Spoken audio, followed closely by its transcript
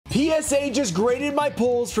PSA just graded my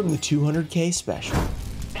pulls from the 200K special.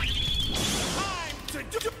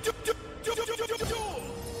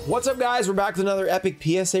 What's up, guys? We're back with another epic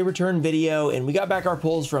PSA return video, and we got back our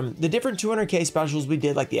pulls from the different 200K specials we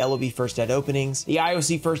did, like the LOB first dead openings, the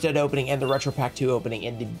IOC first dead opening, and the Retro Pack 2 opening,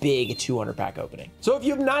 and the big 200 pack opening. So if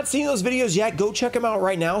you have not seen those videos yet, go check them out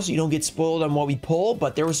right now so you don't get spoiled on what we pull,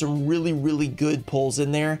 but there were some really good pulls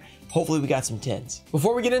in there. Hopefully we got some 10s.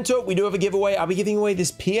 Before we get into it, we do have a giveaway. I'll be giving away this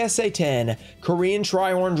PSA 10 Korean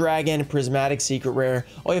Tri-Horn Dragon Prismatic Secret Rare.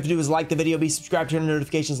 All you have to do is like the video, be subscribed, turn on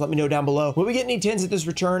notifications, let me know down below. Will we get any 10s at this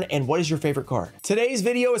return, and what is your favorite card? Today's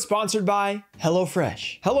video is sponsored by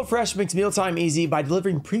HelloFresh. HelloFresh makes mealtime easy by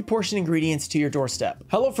delivering pre-portioned ingredients to your doorstep.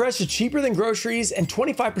 HelloFresh is cheaper than groceries and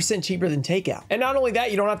 25% cheaper than takeout. And not only that,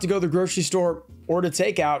 you don't have to go to the grocery store or to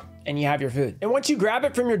takeout, and you have your food. And once you grab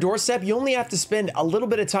it from your doorstep, you only have to spend a little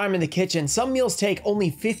bit of time in the kitchen. Some meals take only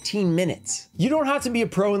 15 minutes. You don't have to be a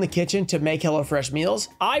pro in the kitchen to make HelloFresh meals.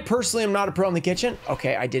 I personally am not a pro in the kitchen.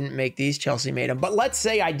 Okay, I didn't make these, Chelsea made them, but let's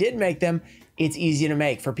say I did make them. It's easy to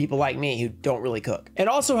make for people like me who don't really cook. And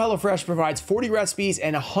also HelloFresh provides 40 recipes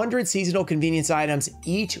and 100 seasonal convenience items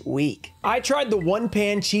each week. I tried the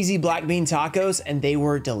one-pan cheesy black bean tacos and they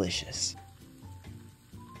were delicious.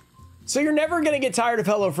 So you're never gonna get tired of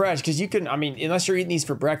HelloFresh because you can, I mean, unless you're eating these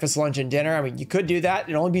for breakfast, lunch, and dinner, I mean, you could do that.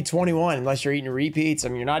 It'd only be 21 unless you're eating repeats. I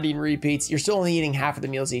mean, you're not eating repeats. You're still only eating half of the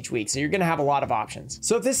meals each week. So you're gonna have a lot of options.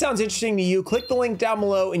 So if this sounds interesting to you, click the link down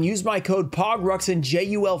below and use my code POGRUXON,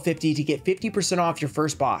 JUL50 to get 50% off your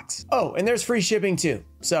first box. Oh, and there's free shipping too.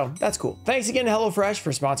 So that's cool. Thanks again to HelloFresh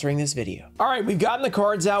for sponsoring this video. All right, we've gotten the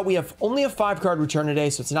cards out. We have only a 5-card return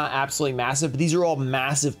today, so it's not absolutely massive, but these are all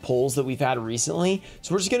massive pulls that we've had recently.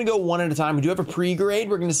 So we're just gonna go one at a time. We do have a pre-grade.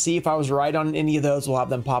 We're gonna see if I was right on any of those. We'll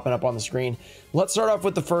have them popping up on the screen. Let's start off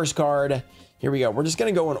with the first card. Here we go. We're just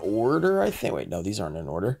gonna go in order, I think. Wait, no, these aren't in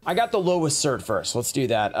order. I got the lowest cert first. Let's do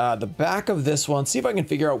that. The back of this one, see if I can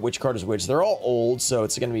figure out which card is which. They're all old, so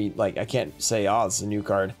it's gonna be like, I can't say, oh, this is a new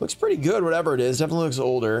card. Looks pretty good, whatever it is. Definitely looks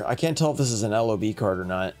older. I can't tell if this is an LOB card or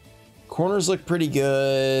not. Corners look pretty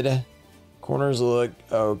good. Corners look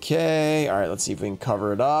okay. All right, let's see if we can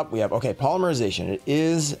cover it up. We have, okay, polymerization. It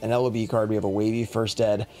is an LOB card. We have a wavy first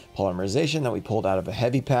dead polymerization that we pulled out of a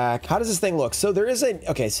heavy pack. How does this thing look? So there is a,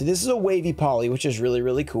 okay, so this is a wavy poly, which is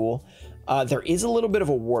really cool. There is a little bit of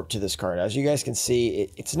a warp to this card. As you guys can see,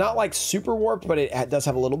 it's not like super warped, but it does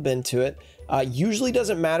have a little bend to it. Usually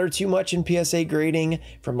doesn't matter too much in PSA grading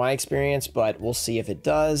from my experience, but we'll see if it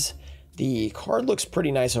does. The card looks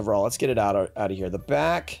pretty nice overall. Let's get it out of here. The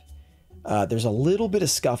back, there's a little bit of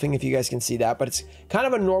scuffing, if you guys can see that, but it's kind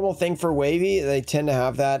of a normal thing for wavy. They tend to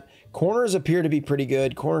have that. Corners appear to be pretty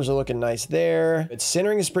good. Corners are looking nice there. Its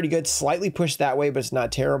centering is pretty good. Slightly pushed that way, but it's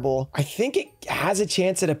not terrible. I think it has a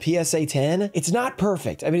chance at a PSA 10. It's not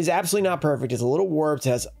perfect. I mean, it's absolutely not perfect. It's a little warped.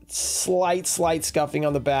 It has slight scuffing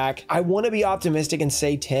on the back. I want to be optimistic and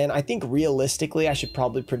say 10. I think realistically, I should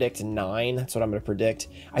probably predict 9. That's what I'm going to predict.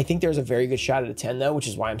 I think there's a very good shot at a 10 though, which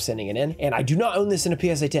is why I'm sending it in. And I do not own this in a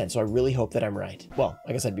PSA 10, so I really hope that I'm right. Well,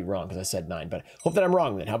 I guess I'd be wrong because I said 9, but hope that I'm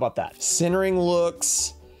wrong then. How about that? Centering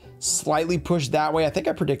looks slightly pushed that way. I think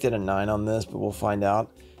I predicted a 9 on this, but we'll find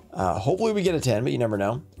out. Hopefully we get a 10, but you never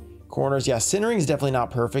know. Corners, yeah, centering is definitely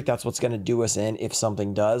not perfect. That's what's going to do us in if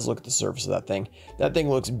something does. Look at the surface of that thing. That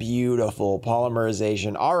thing looks beautiful.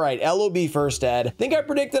 Polymerization. All right, LOB first dead. I think I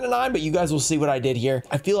predicted a 9, but you guys will see what I did here.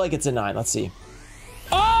 I feel like it's a 9. Let's see.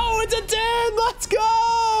 Oh, it's a 10. Let's go.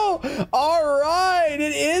 All right,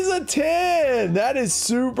 it is a 10. That is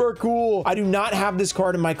super cool. I do not have this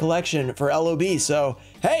card in my collection for LOB, so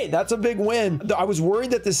hey, that's a big win. I was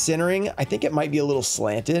worried that the centering, I think it might be a little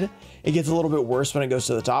slanted. It gets a little bit worse when it goes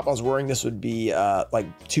to the top. I was worrying this would be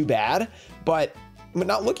like too bad, but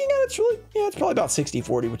not looking at it, it's really, yeah, it's probably about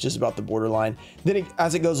 60-40, which is about the borderline. Then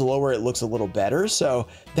as it goes lower, it looks a little better. So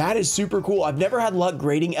that is super cool. I've never had luck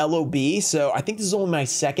grading LOB, so I think this is only my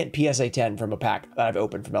second PSA 10 from a pack that I've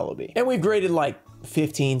opened from LOB. And we've graded like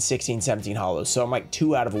 15, 16, 17 hollows. So I'm like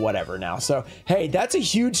 2 out of whatever now. So hey, that's a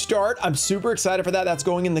huge start. I'm super excited for that. That's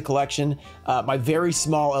going in the collection. My very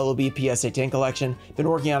small LOB PSA 10 collection. Been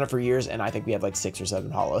working on it for years, and I think we have like 6 or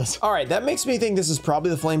 7 hollows. All right, that makes me think this is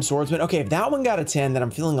probably the Flame Swordsman. Okay, if that one got a 10, then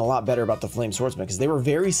I'm feeling a lot better about the Flame Swordsman because they were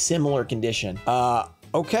very similar condition.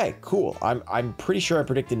 Okay, cool. I'm pretty sure I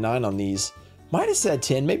predicted 9 on these. Might have said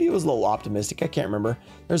 10. Maybe it was a little optimistic. I can't remember.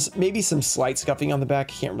 There's maybe some slight scuffing on the back.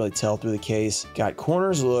 I can't really tell through the case. Got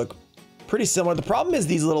corners look pretty similar. The problem is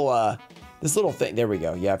these little, this little thing. There we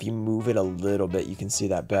go. Yeah, if you move it a little bit, you can see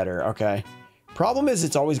that better. Okay. Problem is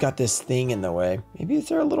it's always got this thing in the way. Maybe is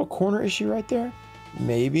there a little corner issue right there?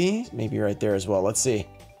 Maybe right there as well. Let's see.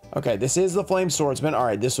 Okay, this is the Flame Swordsman. All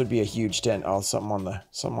right, this would be a huge 10. Oh, something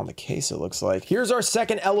on the case, it looks like. Here's our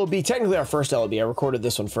second LOB, technically our first LOB. I recorded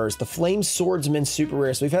this one first. The Flame Swordsman super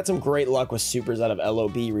rare. So we've had some great luck with supers out of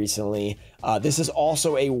LOB recently. This is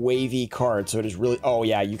also a wavy card, so it is really, oh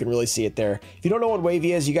yeah, you can really see it there. If you don't know what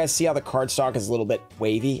wavy is, you guys see how the card stock is a little bit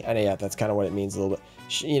wavy? And yeah, that's kind of what it means a little bit.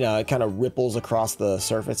 You know, it kind of ripples across the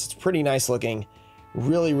surface. It's pretty nice looking.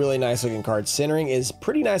 Really, really nice looking card. Centering is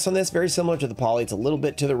pretty nice on this, very similar to the poly. It's a little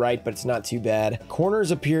bit to the right, but it's not too bad.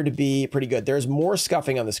 Corners appear to be pretty good. There's more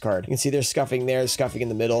scuffing on this card. You can see there's scuffing there, scuffing in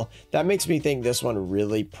the middle. That makes me think this one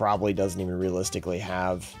really probably doesn't even realistically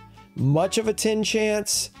have much of a 10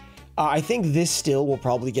 chance. I think this still will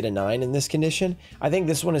probably get a 9 in this condition. I think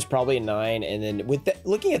this one is probably a 9, and then with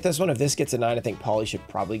looking at this one, if this gets a 9, I think Poly should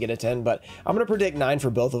probably get a 10, but I'm going to predict 9 for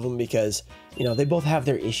both of them because, you know, they both have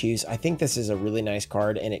their issues. I think this is a really nice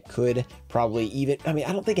card, and it could probably even, I mean,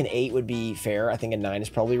 I don't think an 8 would be fair. I think a 9 is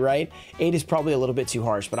probably right. 8 is probably a little bit too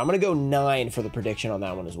harsh, but I'm going to go 9 for the prediction on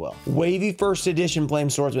that one as well. Wavy first edition Flame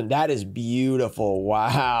Swordsman. That is beautiful.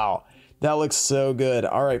 Wow. That looks so good.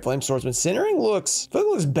 All right, Flame Swordsman. Centering looks, I feel like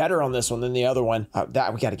it looks better on this one than the other one.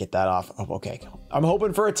 That we got to get that off. Oh, okay. I'm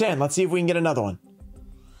hoping for a 10. Let's see if we can get another one.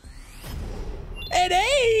 An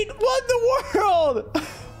 8? What in the world?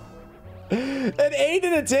 An 8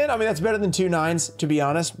 and a 10? I mean, that's better than 2 9s, to be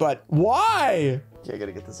honest, but why? Okay, I got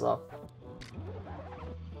to get this off.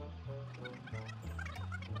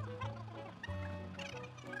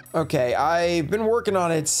 Okay, I've been working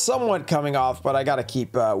on it. It's somewhat coming off, but I got to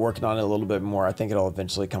keep working on it a little bit more. I think it'll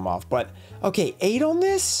eventually come off. But, okay, 8 on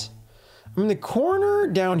this? I mean, the corner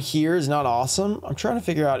down here is not awesome. I'm trying to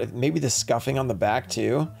figure out if maybe the scuffing on the back,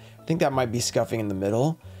 too. I think that might be scuffing in the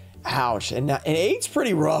middle. Ouch. And 8's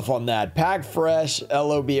pretty rough on that. Pack Fresh,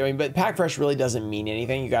 LOB. I mean, but Pack Fresh really doesn't mean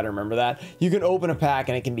anything. You got to remember that. You can open a pack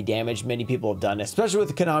and it can be damaged. Many people have done it, especially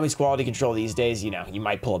with Konami's quality control these days. You know, you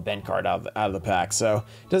might pull a bent card out of the pack. So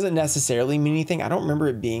it doesn't necessarily mean anything. I don't remember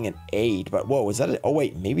it being an 8, but whoa, was that it? Oh,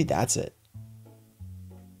 wait, maybe that's it.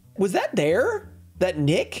 Was that there? That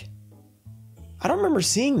nick? I don't remember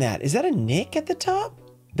seeing that. Is that a nick at the top?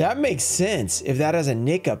 That makes sense if that has a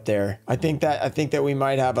nick up there. I think that we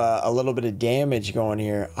might have a little bit of damage going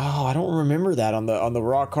here. Oh, I don't remember that on the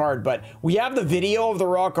raw card, but we have the video of the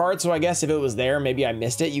raw card, so I guess if it was there, maybe I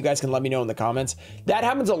missed it. You guys can let me know in the comments. That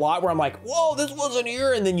happens a lot where I'm like, whoa, this wasn't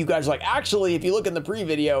here, and then you guys are like, actually, if you look in the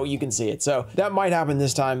pre-video, you can see it. So that might happen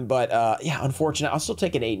this time, but yeah, unfortunate. I'll still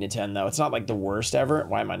take an 8 and a 10 though. It's not like the worst ever.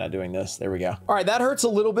 Why am I not doing this? There we go. All right, that hurts a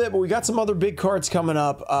little bit, but we got some other big cards coming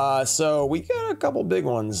up. So we got a couple big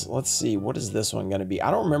ones. Let's see, what is this one going to be?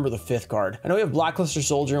 I don't remember the 5th card. I know we have Blackluster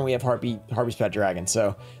Soldier and we have Harpy's Pet Dragon.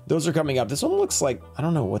 So those are coming up. This one looks like, I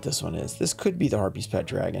don't know what this one is. This could be the Harpy's Pet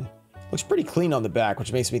Dragon. Looks pretty clean on the back,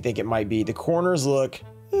 which makes me think it might be. The corners look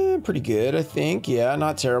pretty good, I think. Yeah,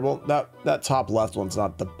 not terrible. That top left one's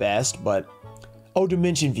not the best, but oh,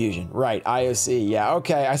 Dimension Fusion, right, IOC, yeah,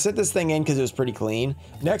 okay. I set this thing in because it was pretty clean.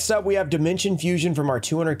 Next up, we have Dimension Fusion from our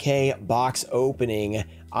 200K box opening,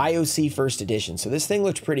 IOC first edition. So this thing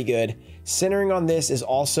looks pretty good. Centering on this is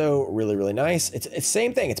also really, really nice. It's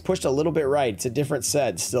same thing, it's pushed a little bit right. It's a different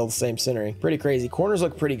set, still the same centering. Pretty crazy. Corners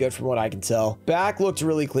look pretty good from what I can tell. Back looks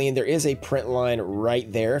really clean. There is a print line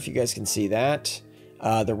right there, if you guys can see that.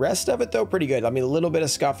 The rest of it though, pretty good. I mean, a little bit of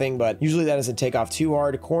scuffing, but usually that doesn't take off too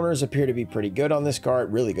hard. Corners appear to be pretty good on this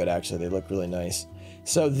card. Really good, actually. They look really nice.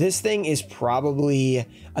 So this thing is probably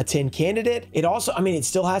a 10 candidate. It also, I mean, it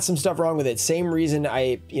still has some stuff wrong with it. Same reason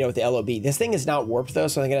with the LOB. This thing is not warped though,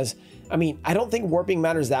 so I think it has, I mean, I don't think warping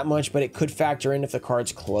matters that much, but it could factor in if the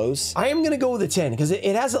card's close. I am going to go with a 10 because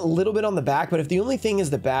it has a little bit on the back, but if the only thing is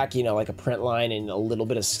the back, you know, like a print line and a little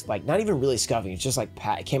bit of like, not even really scuffing, it's just like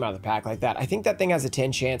it came out of the pack like that. I think that thing has a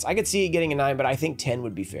 10 chance. I could see it getting a 9, but I think 10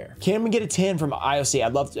 would be fair. Can we get a 10 from IOC?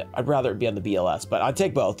 I'd rather it be on the BLS, but I'd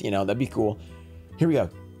take both, you know, that'd be cool. Here we go.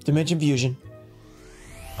 Dimension Fusion.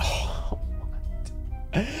 Oh,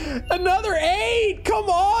 another 8. Come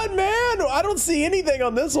on, man. I don't see anything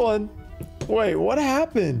on this one. Wait, what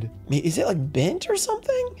happened? Is it like bent or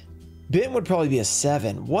something? Bent would probably be a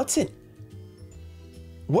 7. What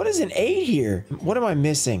is an 8 here? What am I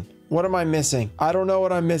missing? What am I missing? I don't know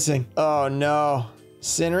what I'm missing. Oh no.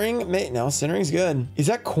 Centering? No, centering's good. Is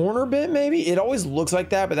that corner bent maybe? It always looks like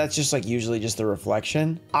that, but that's just like usually just the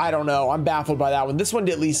reflection. I don't know. I'm baffled by that one. This one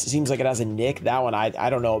at least seems like it has a nick. That one, I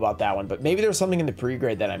don't know about that one, but maybe there's something in the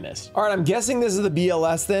pre-grade that I missed. All right, I'm guessing this is the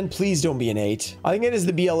BLS then. Please don't be an 8. I think it is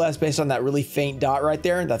the BLS based on that really faint dot right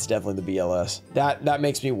there. That's definitely the BLS. That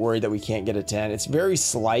makes me worried that we can't get a 10. It's very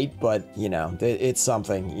slight, but you know, it's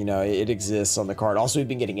something, you know, it exists on the card. Also, we've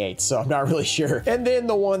been getting 8s, so I'm not really sure. And then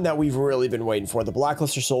the one that we've really been waiting for, the Black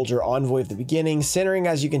Blackluster Soldier, Envoy of the Beginning. Centering,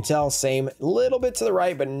 as you can tell, same, little bit to the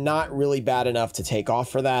right, but not really bad enough to take off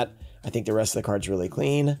for that. I think the rest of the card's really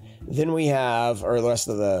clean. Then we have, or the rest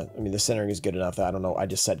of the, I mean, the centering is good enough that I don't know. I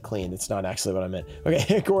just said clean. It's not actually what I meant.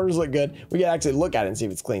 Okay, corners look good. We can actually look at it and see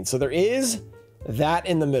if it's clean. So there is that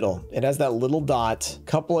in the middle. It has that little dot,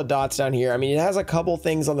 couple of dots down here. I mean, it has a couple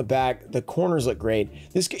things on the back. The corners look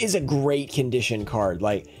great. This is a great condition card.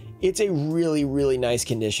 Like, it's a really, really nice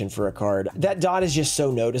condition for a card. That dot is just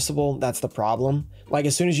so noticeable. That's the problem. Like,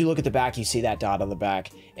 as soon as you look at the back, you see that dot on the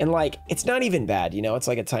back. And like, it's not even bad, you know? It's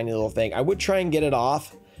like a tiny little thing. I would try and get it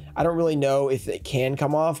off. I don't really know if it can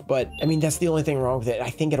come off, but I mean, that's the only thing wrong with it.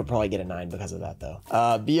 I think it'll probably get a 9 because of that though.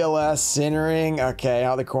 BLS, centering. Okay,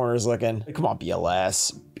 how the corners looking? Come on,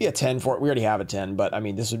 BLS. Be a 10 for it. We already have a 10, but I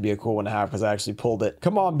mean, this would be a cool one to have because I actually pulled it.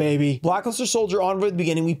 Come on, baby. Blackluster Soldier, Envoy at the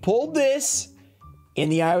Beginning. We pulled this in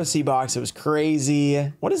the IOC box. It was crazy.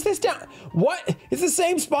 What is this down? What? It's the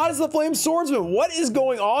same spot as the Flame Swordsman. What is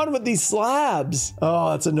going on with these slabs?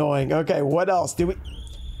 Oh, that's annoying. Okay, what else? Did we...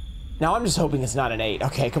 Now I'm just hoping it's not an 8.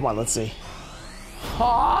 Okay, come on, let's see.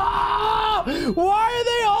 Ah! Why are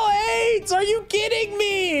they all 8s? Are you kidding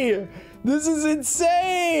me? This is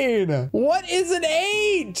insane. What is an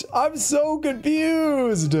 8? I'm so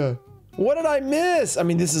confused. What did I miss? I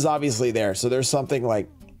mean, this is obviously there. So there's something like,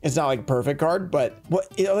 it's not like a perfect card, but what,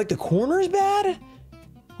 like the corner's bad?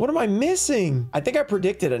 What am I missing? I think I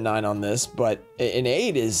predicted a 9 on this, but an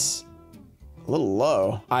 8 is a little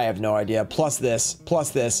low. I have no idea. Plus this.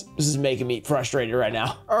 This is making me frustrated right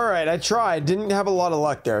now. All right, I tried. Didn't have a lot of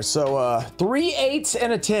luck there. So 3 8s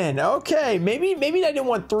and a 10. Okay, maybe I didn't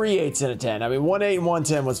want 3 8s and a 10. I mean, 1 8 and 1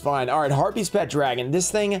 10 was fine. All right, Harpy's Pet Dragon.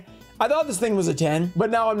 This thing, I thought this thing was a 10, but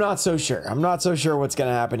now I'm not so sure. I'm not so sure what's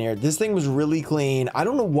gonna happen here. This thing was really clean. I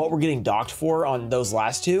don't know what we're getting docked for on those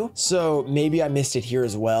last two, so maybe I missed it here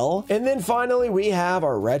as well. And then finally, we have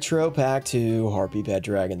our Retro Pack 2 Harpy Pet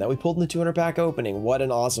Dragon that we pulled in the 200 pack opening. What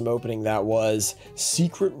an awesome opening that was.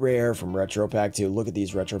 Secret Rare from Retro Pack 2. Look at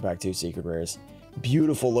these Retro Pack 2 Secret Rares.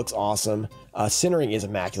 Beautiful, looks awesome. Centering is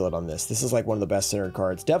immaculate on this. This is like one of the best centered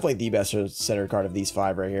cards. Definitely the best centered card of these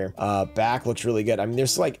 5 right here. Back looks really good. I mean,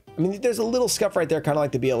 there's a little scuff right there, kind of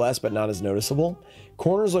like the BLS, but not as noticeable.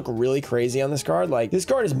 Corners look really crazy on this card. Like, this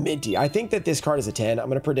card is minty. I think that this card is a 10. I'm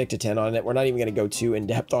going to predict a 10 on it. We're not even going to go too in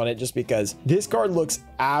depth on it just because this card looks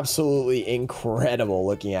absolutely incredible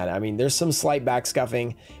looking at it. I mean, there's some slight back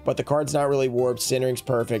scuffing, but the card's not really warped. Centering's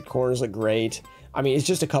perfect. Corners look great. I mean, it's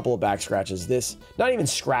just a couple of back scratches. This, not even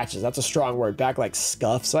scratches, that's a strong word. Back like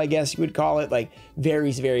scuffs, I guess you would call it. Like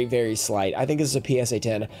very, very, very slight. I think this is a PSA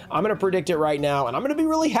 10. I'm going to predict it right now, and I'm going to be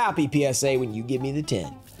really happy, PSA, when you give me the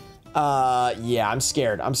 10. Yeah, I'm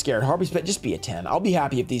scared. Harpy's Pet, just be a 10. I'll be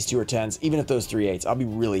happy if these two are 10s, even if those 3 8s. I'll be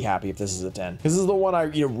really happy if this is a 10. Because this is the one I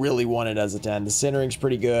really wanted as a 10. The centering's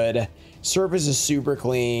pretty good. Surface is super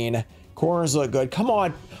clean. Corners look good. Come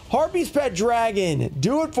on, Harpy's Pet Dragon,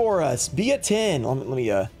 do it for us. Be a 10. Let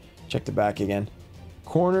me check the back again.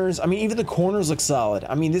 Corners, I mean, even the corners look solid.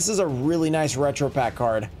 I mean, this is a really nice retro pack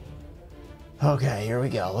card. Okay, here we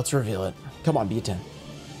go. Let's reveal it. Come on, be a 10.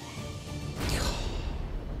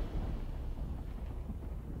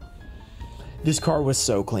 This card was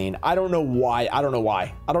so clean. I don't know why. I don't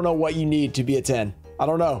know what you need to be a 10. I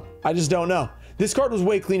don't know. I just don't know. This card was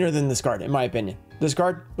way cleaner than this card, in my opinion. This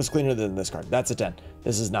card was cleaner than this card. That's a 10.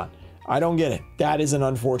 This is not. I don't get it. That is an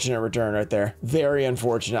unfortunate return right there. Very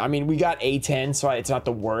unfortunate. I mean, we got a 10, so it's not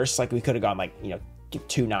the worst. Like, we could have gone, like,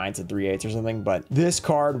 2 9s and 3 8s or something, but this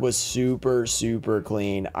card was super, super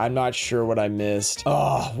clean. I'm not sure what I missed.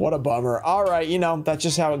 Oh, what a bummer. All right, that's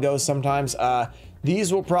just how it goes sometimes.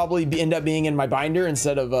 These will probably end up being in my binder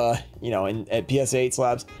instead of, at PSA 8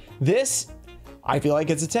 slabs. This, I feel like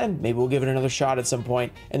it's a 10. Maybe we'll give it another shot at some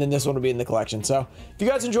point, and then this one will be in the collection. So if you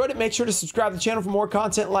guys enjoyed it, make sure to subscribe to the channel for more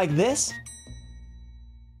content like this.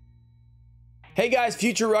 Hey guys,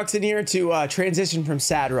 Future Ruxin here to transition from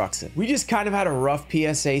Sad Ruxin. We just kind of had a rough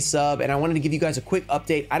PSA sub, and I wanted to give you guys a quick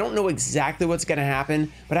update. I don't know exactly what's going to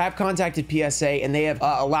happen, but I have contacted PSA, and they have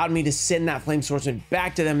allowed me to send that Flame Swordsman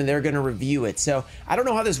back to them, and they're going to review it. So I don't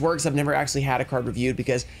know how this works. I've never actually had a card reviewed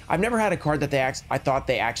because I've never had a card that I thought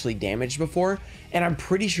they actually damaged before, and I'm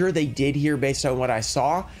pretty sure they did here based on what I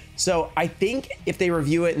saw. So I think if they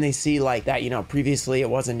review it and they see like that, previously it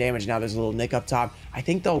wasn't damaged, now there's a little nick up top, I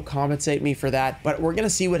think they'll compensate me for that. But we're going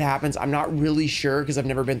to see what happens. I'm not really sure because I've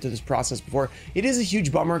never been through this process before. It is a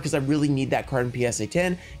huge bummer because I really need that card in PSA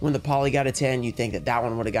 10. When the Poly got a 10, you think that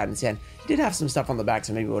one would have gotten a 10. He did have some stuff on the back,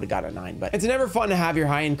 so maybe we would have got a 9. But it's never fun to have your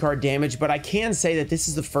high-end card damaged, but I can say that this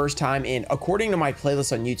is the first time in, according to my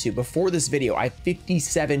playlist on YouTube, before this video, I have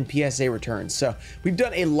 57 PSA returns. So we've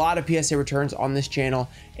done a lot of PSA returns on this channel,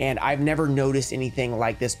 and I've never noticed anything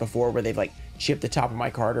like this before where they've like chipped the top of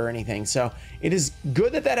my card or anything. So it is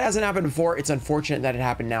good that that hasn't happened before. It's unfortunate that it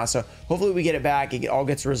happened now. So hopefully we get it back, it all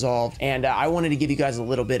gets resolved. And I wanted to give you guys a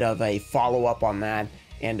little bit of a follow-up on that,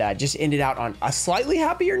 and just ended out on a slightly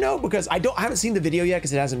happier note, because I haven't seen the video yet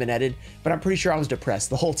because it hasn't been edited, but I'm pretty sure I was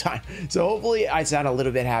depressed the whole time. So hopefully I sound a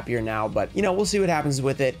little bit happier now, but you know, we'll see what happens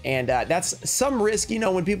with it. And that's some risk, you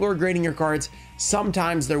know, when people are grading your cards,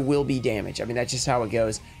 sometimes there will be damage. I mean, that's just how it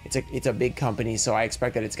goes. It's a big company, so I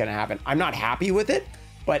expect that it's gonna happen. I'm not happy with it,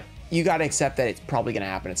 but you got to accept that it's probably going to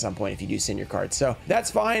happen at some point if you do send your cards. So that's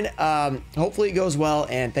fine. Hopefully it goes well,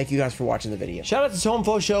 and thank you guys for watching the video. Shout out to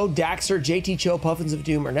Tomfo Show, Daxter, JT Cho, Puffins of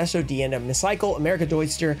Doom, Ernesto Dienda, Micycle, America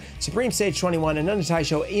Deutster, Supreme Stage 21, Ananda Tai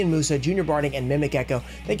Show, Ian Musa, Junior Barding, and Mimic Echo.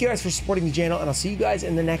 Thank you guys for supporting the channel, and I'll see you guys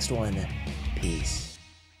in the next one. Peace.